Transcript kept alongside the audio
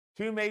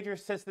Two major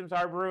systems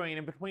are brewing,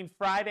 and between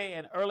Friday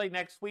and early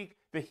next week,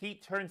 the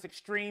heat turns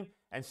extreme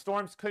and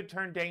storms could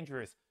turn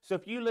dangerous. So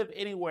if you live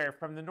anywhere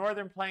from the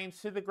northern plains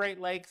to the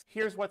Great Lakes,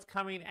 here's what's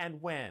coming and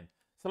when.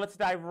 So let's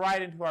dive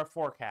right into our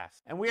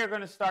forecast. And we are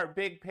going to start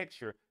big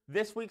picture.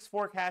 This week's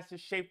forecast is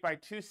shaped by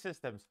two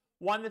systems,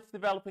 one that's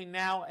developing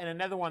now and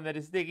another one that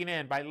is digging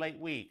in by late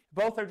week.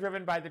 Both are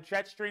driven by the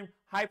jet stream,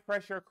 high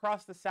pressure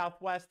across the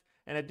southwest,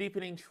 and a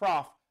deepening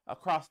trough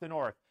across the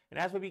north. And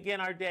as we begin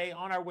our day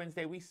on our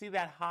Wednesday, we see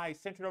that high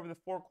centered over the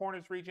Four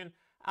Corners region,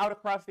 out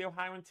across the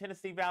Ohio and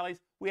Tennessee valleys.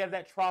 We have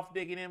that trough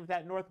digging in with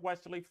that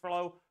northwesterly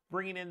flow,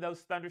 bringing in those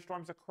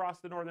thunderstorms across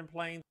the northern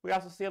plains. We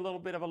also see a little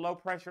bit of a low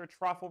pressure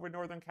trough over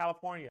northern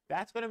California.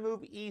 That's going to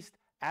move east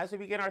as we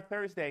begin our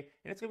Thursday,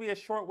 and it's going to be a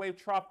shortwave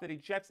trough that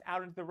ejects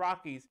out into the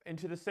Rockies,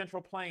 into the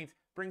central plains,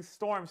 brings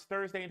storms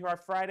Thursday into our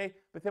Friday,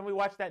 but then we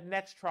watch that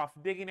next trough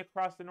digging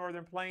across the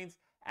northern plains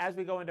as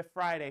we go into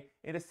Friday,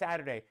 into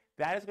Saturday.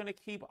 That is going to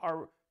keep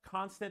our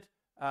constant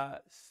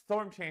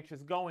storm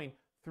chances going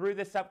through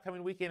this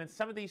upcoming weekend, and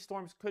some of these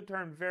storms could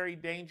turn very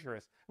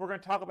dangerous. We're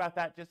going to talk about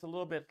that just a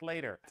little bit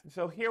later.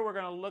 So here we're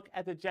going to look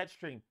at the jet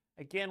stream.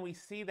 Again, we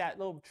see that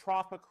little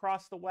trough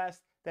across the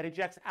west that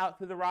ejects out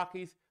through the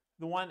Rockies.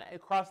 The one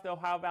across the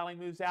Ohio Valley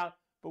moves out,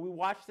 but we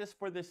watch this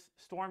for this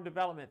storm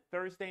development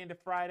Thursday into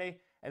Friday,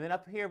 and then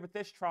up here with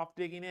this trough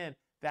digging in.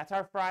 That's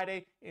our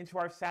Friday into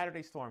our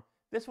Saturday storm.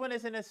 This one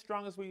isn't as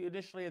strong as we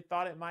initially had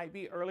thought it might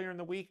be earlier in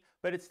the week,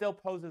 but it still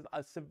poses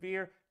a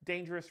severe,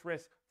 dangerous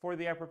risk for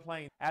the upper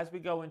plains as we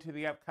go into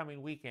the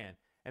upcoming weekend.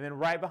 And then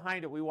right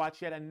behind it, we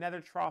watch yet another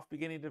trough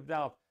beginning to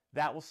develop.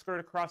 That will skirt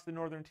across the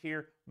northern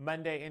tier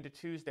Monday into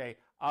Tuesday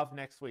of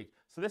next week.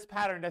 So this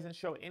pattern doesn't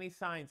show any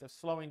signs of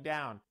slowing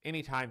down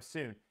anytime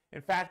soon.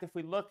 In fact, if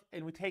we look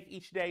and we take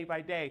each day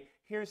by day,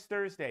 here's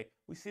Thursday.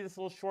 We see this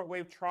little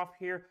shortwave trough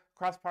here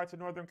across parts of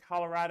northern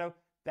Colorado.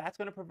 That's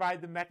going to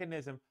provide the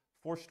mechanism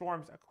for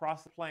storms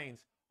across the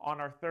plains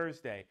on our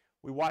Thursday.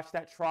 We watch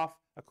that trough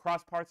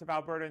across parts of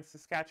Alberta and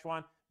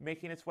Saskatchewan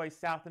making its way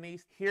south and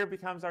east. Here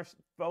becomes our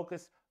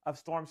focus of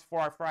storms for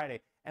our Friday.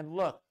 And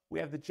look, we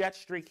have the jet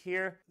streak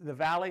here, the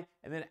valley,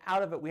 and then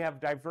out of it we have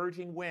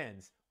diverging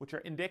winds, which are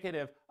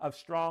indicative of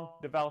strong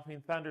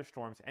developing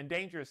thunderstorms and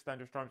dangerous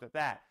thunderstorms at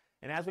that.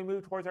 And as we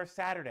move towards our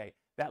Saturday,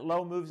 that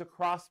low moves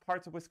across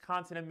parts of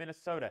Wisconsin and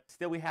Minnesota.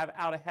 Still we have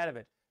out ahead of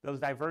it those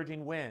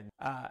diverging winds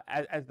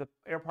as the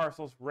air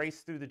parcels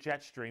race through the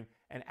jet stream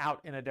and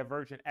out in a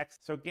divergent exit.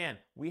 So again,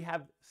 we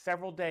have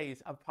several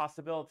days of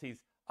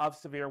possibilities of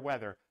severe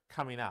weather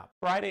coming up.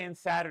 Friday and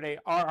Saturday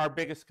are our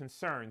biggest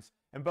concerns,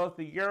 and both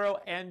the Euro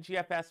and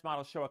GFS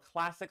models show a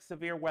classic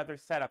severe weather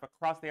setup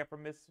across the upper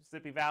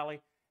Mississippi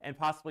Valley and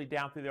possibly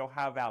down through the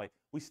Ohio Valley.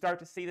 We start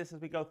to see this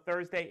as we go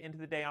Thursday into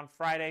the day on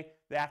Friday.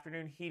 The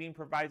afternoon heating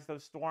provides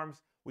those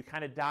storms. We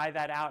kind of die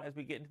that out as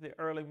we get into the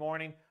early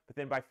morning, but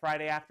then by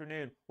Friday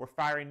afternoon, we're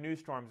firing new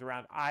storms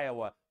around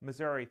Iowa,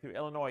 Missouri, through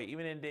Illinois,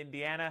 even into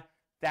Indiana.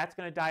 That's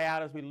going to die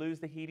out as we lose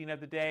the heating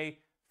of the day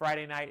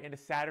Friday night into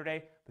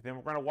Saturday, but then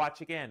we're going to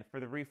watch again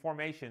for the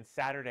reformation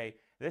Saturday,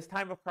 this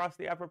time across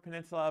the upper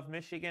peninsula of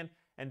Michigan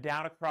and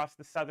down across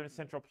the southern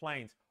central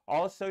plains,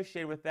 all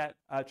associated with that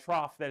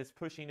trough that is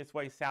pushing its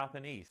way south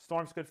and east.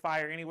 Storms could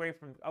fire anywhere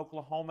from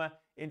Oklahoma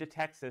into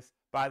Texas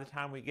by the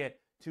time we get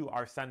to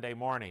our Sunday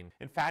morning.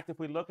 In fact, if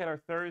we look at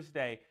our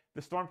Thursday,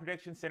 the Storm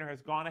Prediction Center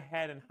has gone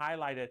ahead and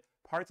highlighted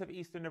parts of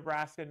eastern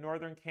Nebraska,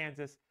 northern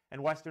Kansas,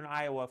 and western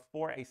Iowa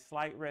for a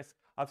slight risk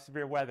of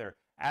severe weather.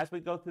 As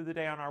we go through the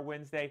day on our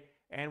Wednesday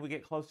and we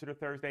get closer to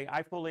Thursday,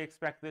 I fully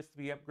expect this to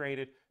be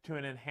upgraded to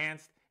an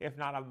enhanced, if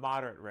not a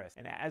moderate risk.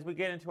 And as we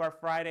get into our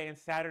Friday and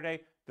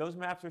Saturday, those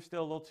maps are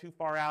still a little too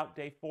far out,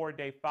 day 4,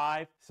 day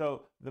 5,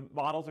 so the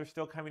models are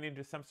still coming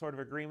into some sort of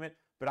agreement,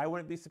 but I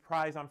wouldn't be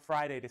surprised on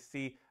Friday to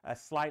see a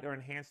slight or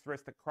enhanced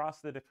risk across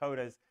the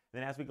Dakotas,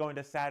 then as we go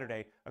into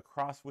Saturday,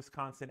 across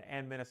Wisconsin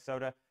and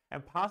Minnesota,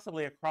 and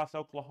possibly across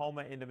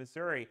Oklahoma into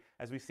Missouri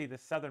as we see the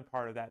southern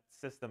part of that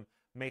system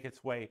make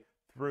its way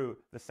through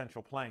the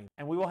central plains.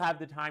 And we will have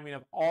the timing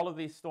of all of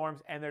these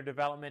storms and their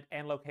development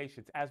and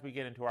locations as we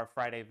get into our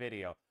Friday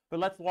video. But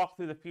let's walk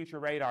through the future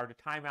radar to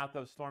time out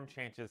those storm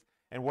chances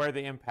and where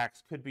the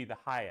impacts could be the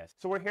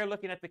highest. So we're here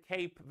looking at the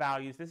CAPE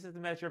values. This is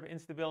the measure of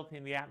instability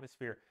in the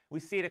atmosphere.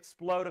 We see it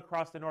explode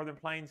across the northern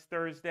plains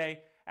Thursday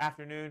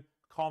afternoon,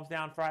 calms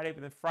down Friday,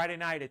 but then Friday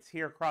night it's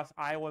here across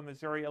Iowa,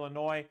 Missouri,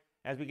 Illinois.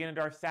 As we get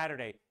into our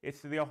Saturday, it's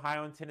through the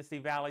Ohio and Tennessee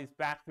valleys,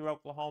 back through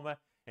Oklahoma,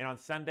 and on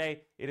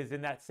Sunday, it is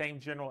in that same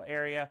general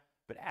area.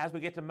 But as we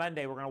get to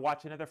Monday, we're going to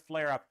watch another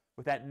flare-up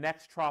with that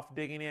next trough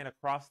digging in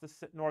across the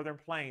northern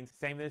plains.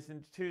 Same as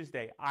in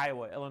Tuesday,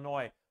 Iowa,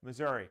 Illinois,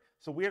 Missouri.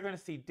 So we are going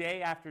to see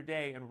day after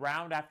day and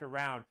round after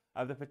round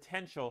of the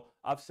potential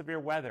of severe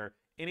weather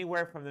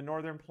anywhere from the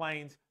northern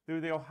plains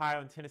through the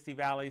Ohio and Tennessee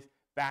valleys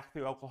back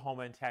through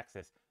Oklahoma and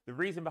Texas. The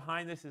reason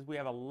behind this is we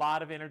have a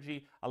lot of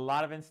energy, a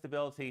lot of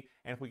instability,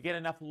 and if we get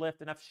enough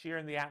lift, enough shear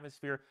in the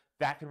atmosphere,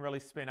 that can really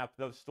spin up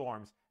those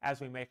storms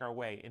as we make our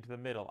way into the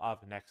middle of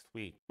next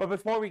week. But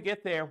before we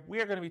get there,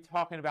 we are going to be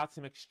talking about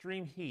some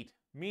extreme heat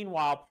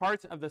Meanwhile,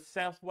 parts of the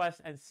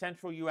southwest and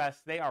central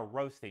U.S., they are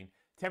roasting.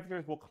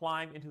 Temperatures will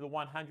climb into the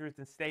 100s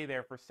and stay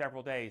there for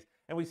several days.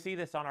 And we see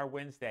this on our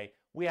Wednesday.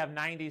 We have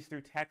 90s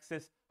through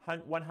Texas,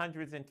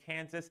 100s in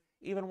Kansas,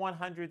 even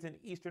 100s in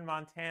eastern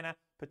Montana,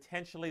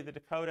 potentially the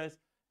Dakotas,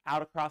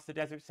 out across the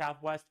desert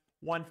southwest,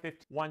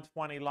 150,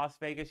 120 Las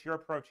Vegas. You're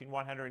approaching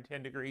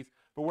 110 degrees.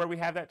 But where we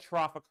have that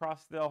trough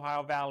across the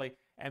Ohio Valley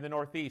and the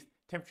Northeast,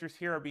 temperatures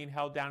here are being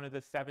held down to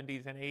the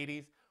 70s and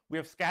 80s. We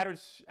have scattered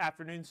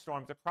afternoon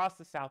storms across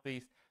the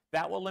southeast.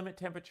 That will limit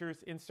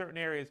temperatures in certain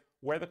areas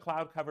where the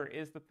cloud cover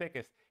is the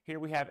thickest. Here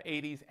we have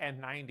 80s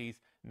and 90s,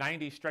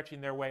 90s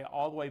stretching their way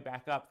all the way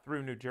back up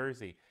through New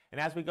Jersey.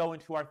 And as we go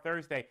into our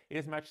Thursday, it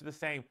is much the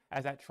same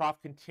as that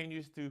trough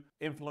continues to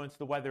influence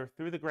the weather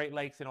through the Great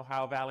Lakes and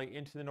Ohio Valley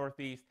into the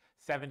Northeast,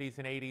 70s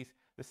and 80s.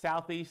 The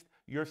Southeast,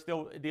 you're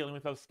still dealing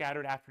with those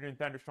scattered afternoon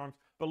thunderstorms.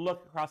 But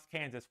look across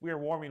Kansas. We are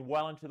warming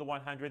well into the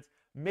 100s,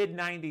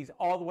 mid-90s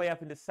all the way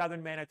up into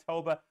southern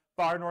Manitoba,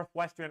 far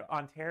northwestern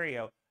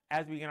Ontario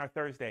as we begin our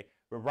Thursday.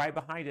 But right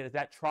behind it, as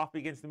that trough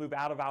begins to move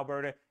out of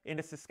Alberta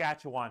into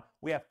Saskatchewan,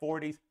 we have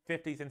 40s,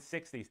 50s, and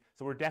 60s.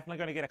 So we're definitely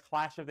going to get a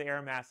clash of the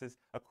air masses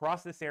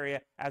across this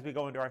area as we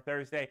go into our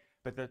Thursday.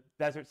 But the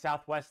desert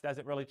southwest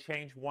doesn't really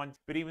change once.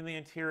 But even the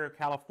interior of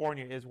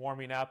California is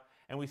warming up.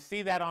 And we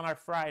see that on our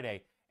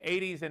Friday.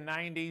 80s and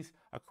 90s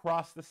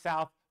across the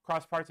south,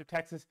 across parts of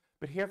Texas.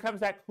 But here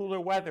comes that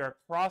cooler weather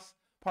across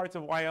parts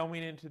of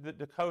Wyoming into the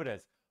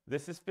Dakotas.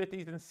 This is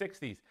 50s and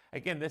 60s.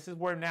 Again, this is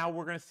where now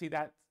we're going to see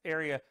that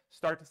area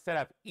start to set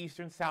up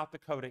eastern South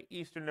Dakota,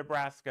 eastern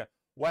Nebraska,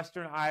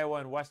 western Iowa,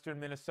 and western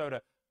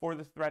Minnesota for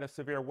the threat of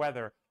severe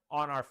weather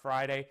on our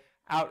Friday.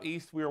 Out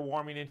east, we are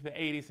warming into the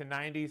 80s and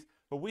 90s,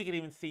 but we can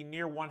even see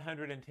near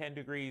 110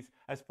 degrees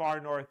as far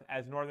north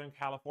as Northern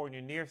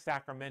California, near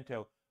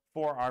Sacramento,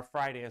 for our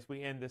Friday as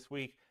we end this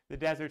week. The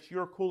deserts,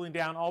 you're cooling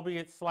down,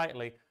 albeit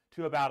slightly,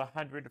 to about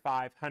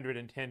 105,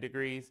 110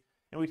 degrees.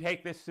 And we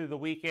take this through the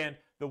weekend.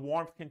 The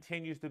warmth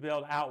continues to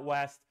build out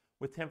west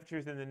with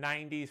temperatures in the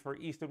 90s for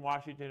eastern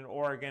Washington and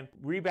Oregon.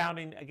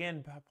 Rebounding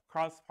again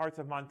across parts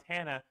of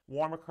Montana,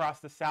 warm across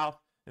the south,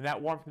 and that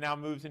warmth now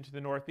moves into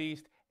the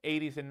northeast.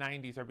 80s and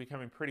 90s are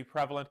becoming pretty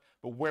prevalent.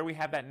 But where we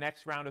have that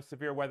next round of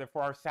severe weather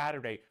for our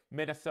Saturday,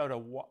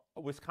 Minnesota,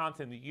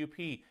 Wisconsin, the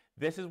UP,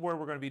 this is where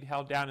we're going to be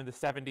held down in the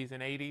 70s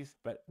and 80s,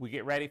 but we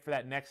get ready for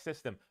that next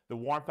system. The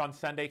warmth on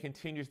Sunday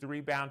continues to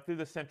rebound through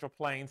the Central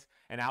Plains,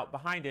 and out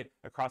behind it,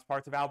 across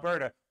parts of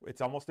Alberta,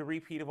 it's almost a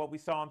repeat of what we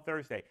saw on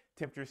Thursday.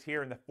 Temperatures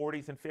here in the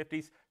 40s and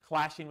 50s,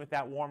 clashing with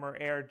that warmer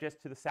air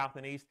just to the south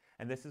and east,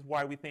 and this is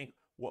why we think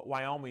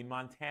Wyoming,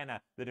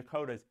 Montana, the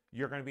Dakotas,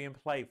 you're going to be in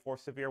play for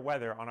severe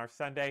weather on our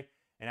Sunday,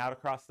 and out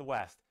across the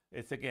west.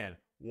 It's again,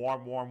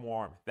 warm, warm,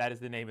 warm. That is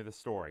the name of the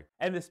story.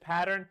 And this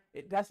pattern,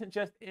 it doesn't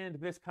just end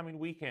this coming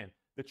weekend.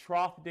 The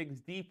trough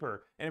digs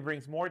deeper and it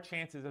brings more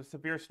chances of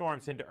severe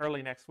storms into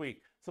early next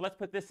week. So let's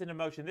put this into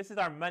motion. This is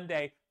our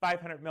Monday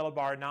 500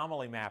 millibar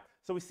anomaly map.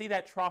 So we see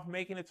that trough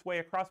making its way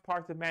across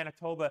parts of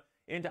Manitoba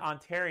into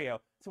Ontario.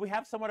 So we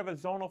have somewhat of a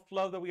zonal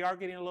flow, that we are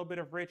getting a little bit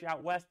of ridge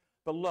out west.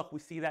 But look, we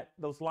see that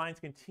those lines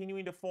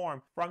continuing to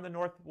form from the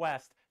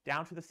northwest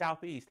down to the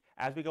southeast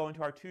as we go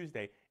into our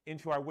Tuesday,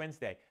 into our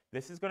Wednesday.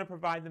 This is going to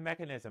provide the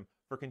mechanism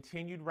for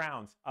continued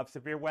rounds of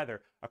severe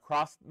weather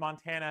across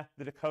Montana,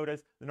 the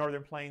Dakotas, the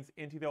Northern Plains,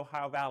 into the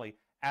Ohio Valley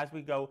as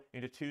we go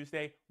into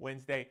Tuesday,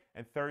 Wednesday,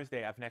 and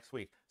Thursday of next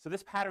week. So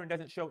this pattern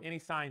doesn't show any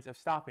signs of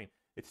stopping.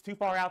 It's too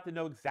far out to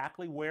know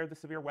exactly where the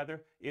severe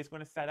weather is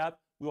going to set up.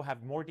 We'll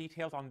have more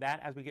details on that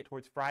as we get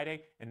towards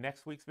Friday in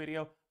next week's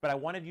video. But I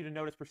wanted you to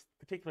notice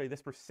particularly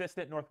this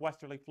persistent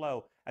northwesterly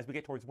flow as we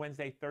get towards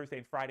Wednesday, Thursday,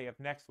 and Friday of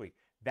next week.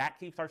 That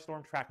keeps our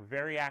storm track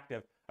very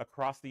active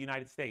across the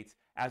United States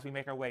as we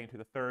make our way into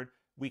the third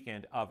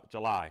weekend of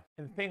July.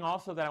 And the thing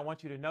also that I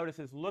want you to notice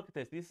is, look at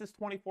this. This is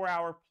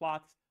 24-hour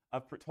plots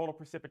of total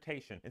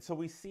precipitation. And so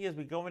we see as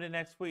we go into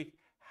next week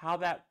how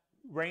that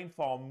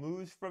rainfall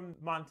moves from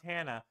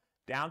Montana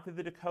down through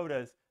the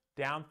Dakotas,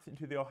 down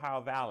into the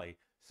Ohio Valley.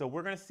 So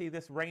we're going to see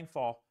this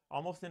rainfall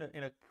almost in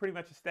a pretty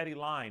much a steady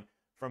line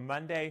from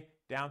Monday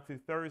down through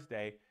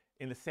Thursday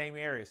in the same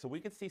area. So we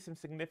could see some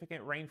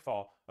significant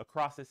rainfall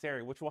across this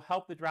area, which will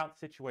help the drought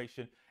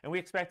situation. And we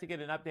expect to get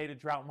an updated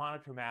drought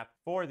monitor map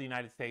for the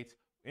United States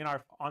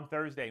on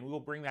Thursday, and we will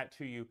bring that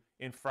to you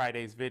in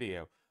Friday's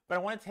video. But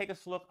I want to take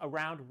us a look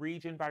around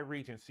region by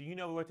region so you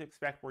know what to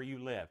expect where you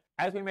live.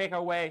 As we make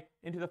our way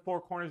into the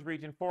Four Corners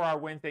region for our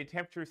Wednesday,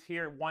 temperatures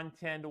here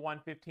 110 to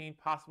 115,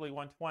 possibly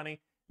 120,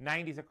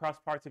 90s across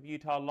parts of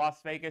Utah.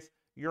 Las Vegas,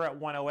 you're at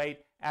 108.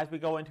 As we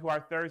go into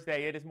our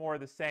Thursday, it is more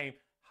of the same.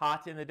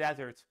 Hot in the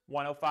deserts,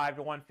 105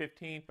 to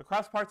 115.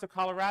 Across parts of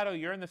Colorado,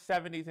 you're in the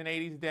 70s and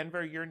 80s.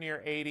 Denver, you're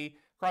near 80.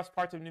 Across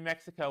parts of New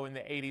Mexico in the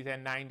 80s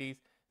and 90s.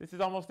 This is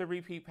almost a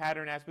repeat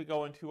pattern as we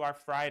go into our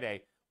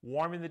Friday.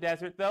 Warm in the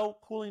desert, though,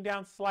 cooling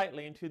down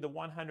slightly into the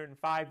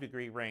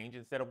 105-degree range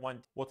instead of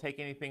one. We'll take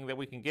anything that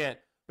we can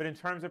get. But in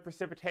terms of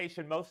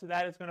precipitation, most of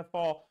that is going to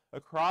fall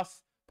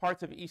across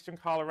parts of eastern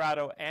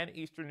Colorado and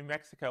eastern New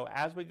Mexico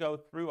as we go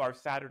through our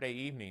Saturday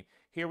evening.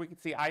 Here we can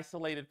see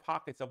isolated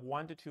pockets of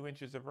 1 to 2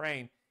 inches of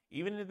rain,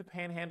 even in the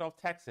panhandle of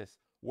Texas.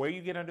 Where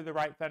you get under the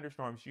right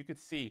thunderstorms, you could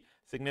see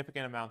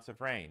significant amounts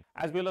of rain.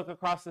 As we look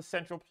across the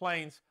Central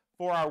Plains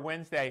for our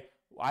Wednesday,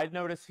 I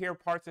notice here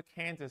parts of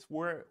Kansas,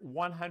 we're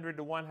 100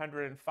 to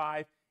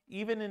 105.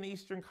 Even in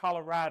eastern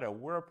Colorado,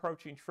 we're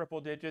approaching triple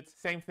digits.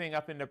 Same thing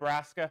up in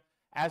Nebraska.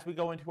 As we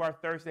go into our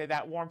Thursday,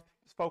 that warmth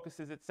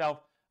focuses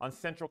itself on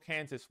central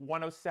Kansas,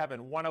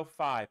 107,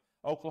 105.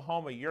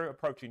 Oklahoma, you're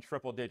approaching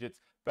triple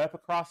digits. But up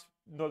across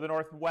the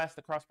northwest,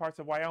 across parts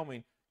of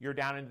Wyoming, you're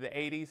down into the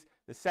 80s.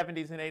 The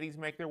 70s and 80s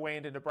make their way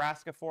into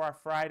Nebraska for our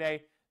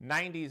Friday.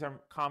 90s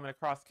are common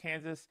across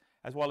Kansas,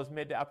 as well as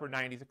mid to upper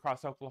 90s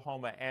across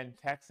Oklahoma and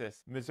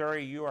Texas.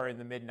 Missouri, you are in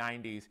the mid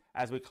 90s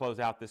as we close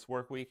out this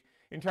work week.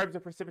 In terms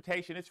of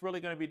precipitation, it's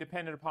really going to be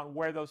dependent upon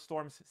where those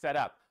storms set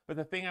up. But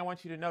the thing I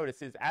want you to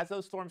notice is as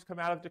those storms come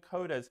out of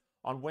Dakotas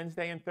on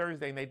Wednesday and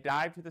Thursday and they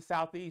dive to the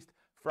southeast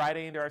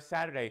Friday into our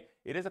Saturday,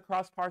 it is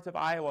across parts of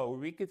Iowa where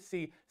we could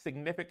see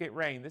significant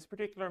rain. This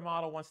particular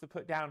model wants to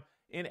put down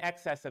in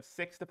excess of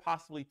 6 to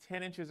possibly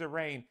 10 inches of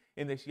rain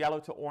in this yellow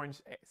to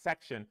orange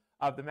section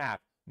of the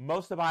map.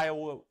 Most of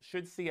Iowa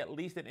should see at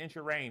least an inch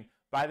of rain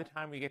by the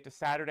time we get to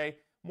Saturday.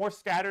 More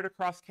scattered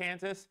across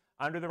Kansas,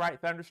 under the right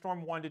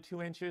thunderstorm, 1 to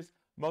 2 inches.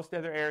 Most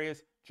other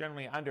areas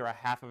generally under a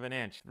half of an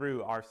inch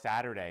through our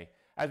Saturday.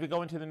 As we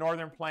go into the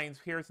northern plains,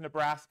 here's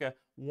Nebraska,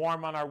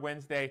 warm on our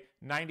Wednesday,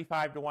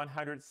 95 to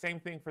 100. Same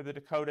thing for the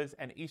Dakotas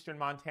and eastern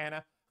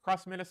Montana.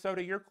 Across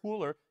Minnesota, you're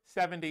cooler,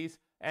 70s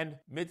and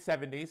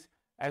mid-70s.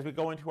 As we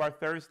go into our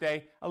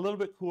Thursday, a little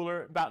bit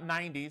cooler, about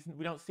 90s.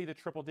 We don't see the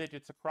triple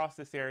digits across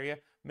this area.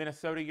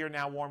 Minnesota, you're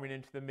now warming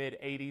into the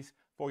mid-80s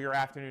for your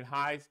afternoon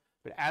highs.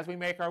 But as we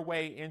make our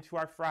way into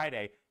our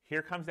Friday,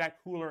 here comes that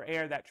cooler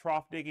air, that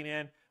trough digging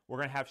in. We're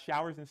going to have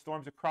showers and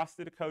storms across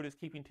the Dakotas,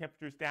 keeping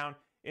temperatures down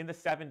in the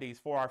 70s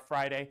for our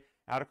Friday.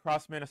 Out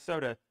across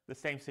Minnesota, the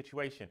same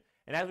situation.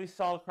 And as we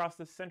saw across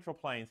the Central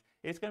Plains,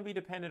 it's going to be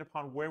dependent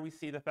upon where we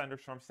see the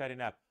thunderstorms setting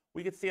up.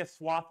 We could see a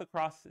swath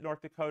across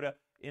North Dakota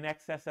in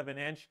excess of an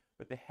inch,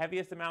 but the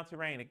heaviest amounts of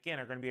rain, again,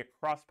 are going to be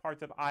across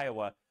parts of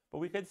Iowa. But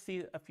we could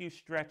see a few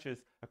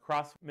stretches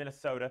across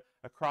Minnesota,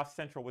 across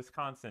central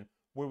Wisconsin,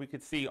 where we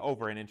could see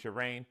over an inch of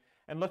rain.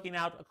 And looking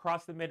out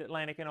across the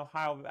mid-Atlantic and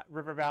Ohio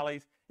River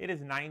valleys, it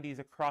is 90s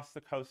across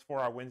the coast for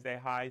our Wednesday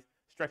highs,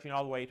 stretching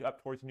all the way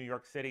up towards New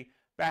York City.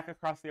 Back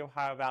across the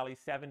Ohio Valley,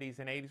 70s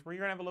and 80s, where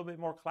you're going to have a little bit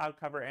more cloud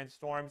cover and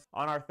storms.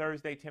 On our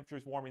Thursday,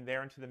 temperatures warming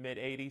there into the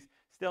mid-80s.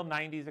 Still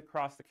 90s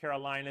across the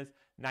Carolinas,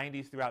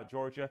 90s throughout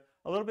Georgia.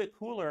 A little bit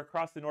cooler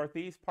across the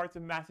Northeast. Parts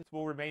of Massachusetts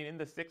will remain in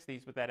the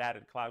 60s with that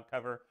added cloud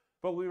cover.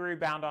 But we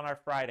rebound on our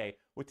Friday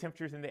with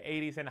temperatures in the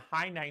 80s and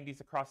high 90s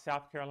across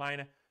South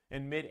Carolina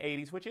and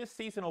mid-80s, which is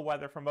seasonal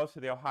weather for most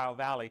of the Ohio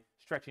Valley,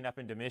 stretching up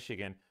into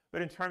Michigan.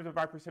 But in terms of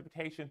our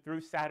precipitation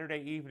through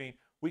Saturday evening,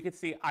 we could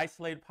see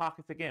isolated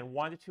pockets again,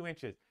 1 to 2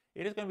 inches.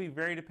 It is going to be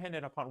very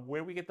dependent upon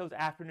where we get those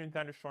afternoon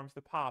thunderstorms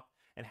to pop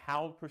and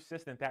how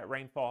persistent that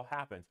rainfall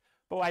happens.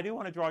 But I do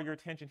want to draw your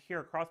attention here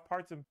across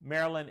parts of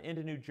Maryland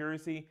into New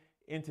Jersey,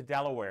 into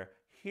Delaware.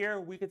 Here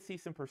we could see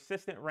some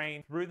persistent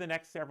rain through the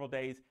next several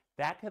days.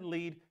 That could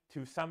lead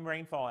to some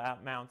rainfall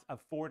amounts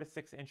of 4 to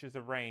 6 inches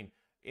of rain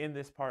in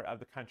this part of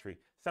the country.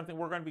 Something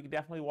we're going to be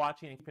definitely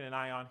watching and keeping an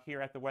eye on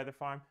here at the Weather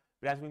Farm.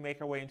 But as we make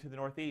our way into the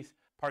Northeast,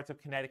 parts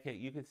of Connecticut,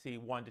 you could see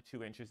 1 to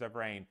 2 inches of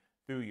rain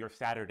through your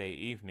Saturday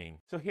evening.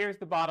 So here's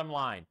the bottom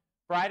line.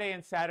 Friday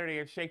and Saturday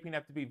are shaping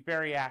up to be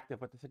very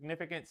active with a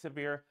significant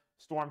severe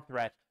storm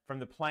threat from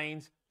the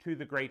plains to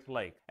the Great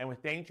Lakes. And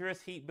with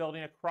dangerous heat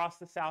building across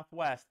the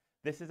Southwest,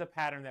 this is a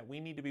pattern that we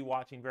need to be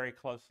watching very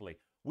closely.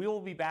 We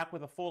will be back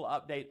with a full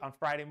update on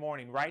Friday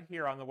morning right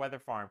here on the Weather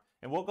Farm,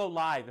 and we'll go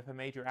live if a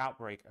major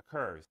outbreak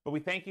occurs. But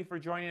we thank you for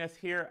joining us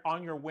here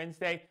on your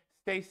Wednesday.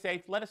 Stay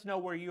safe. Let us know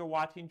where you're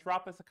watching.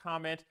 Drop us a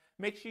comment.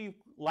 Make sure you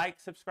like,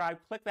 subscribe,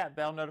 click that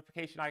bell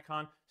notification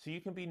icon so you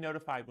can be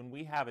notified when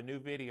we have a new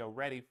video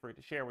ready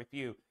to share with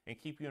you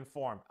and keep you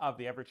informed of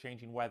the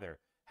ever-changing weather.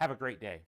 Have a great day.